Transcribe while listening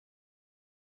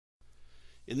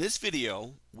In this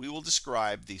video, we will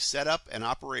describe the setup and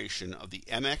operation of the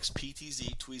MX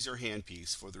PTZ tweezer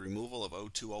handpiece for the removal of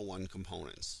 0201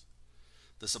 components.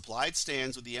 The supplied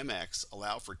stands with the MX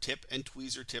allow for tip and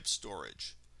tweezer tip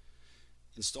storage.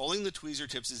 Installing the tweezer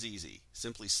tips is easy.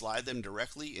 Simply slide them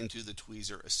directly into the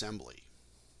tweezer assembly.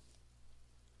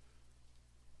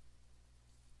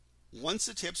 Once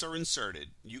the tips are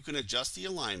inserted, you can adjust the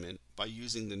alignment by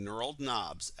using the knurled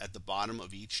knobs at the bottom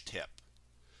of each tip.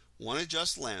 One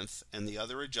adjusts length and the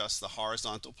other adjusts the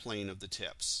horizontal plane of the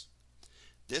tips.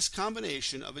 This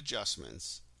combination of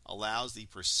adjustments allows the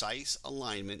precise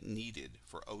alignment needed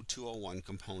for 0201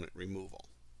 component removal.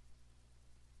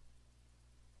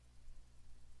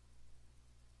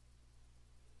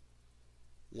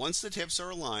 Once the tips are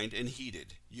aligned and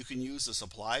heated, you can use the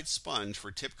supplied sponge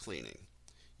for tip cleaning.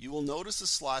 You will notice the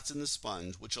slots in the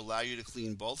sponge which allow you to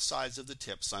clean both sides of the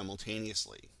tip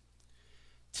simultaneously.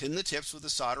 Tin the tips with a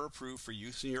solder approved for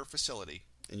use in your facility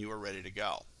and you are ready to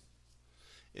go.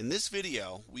 In this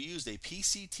video, we used a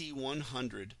PCT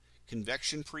 100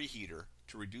 convection preheater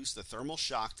to reduce the thermal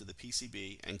shock to the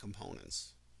PCB and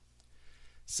components.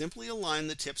 Simply align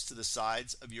the tips to the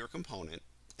sides of your component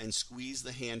and squeeze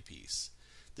the handpiece.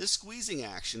 This squeezing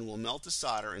action will melt the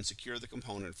solder and secure the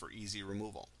component for easy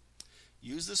removal.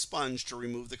 Use the sponge to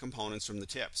remove the components from the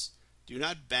tips. Do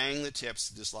not bang the tips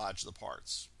to dislodge the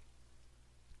parts.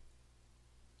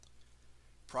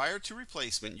 Prior to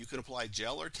replacement, you can apply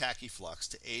gel or Tachyflux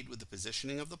to aid with the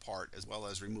positioning of the part as well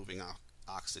as removing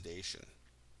oxidation.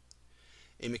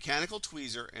 A mechanical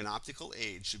tweezer and optical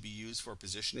aid should be used for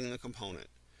positioning the component.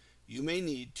 You may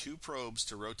need 2 probes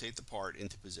to rotate the part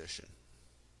into position.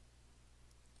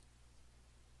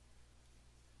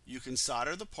 You can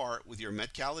solder the part with your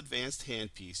Metcal Advanced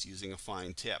handpiece using a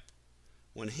fine tip.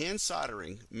 When hand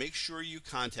soldering, make sure you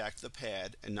contact the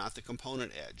pad and not the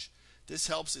component edge. This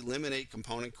helps eliminate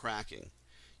component cracking.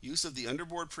 Use of the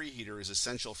underboard preheater is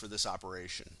essential for this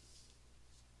operation.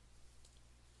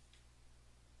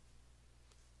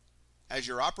 As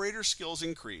your operator skills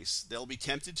increase, they'll be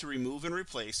tempted to remove and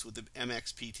replace with the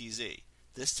MX PTZ.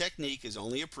 This technique is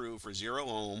only approved for 0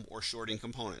 ohm or shorting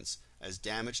components, as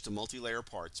damage to multi-layer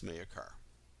parts may occur.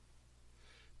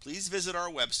 Please visit our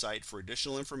website for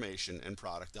additional information and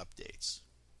product updates.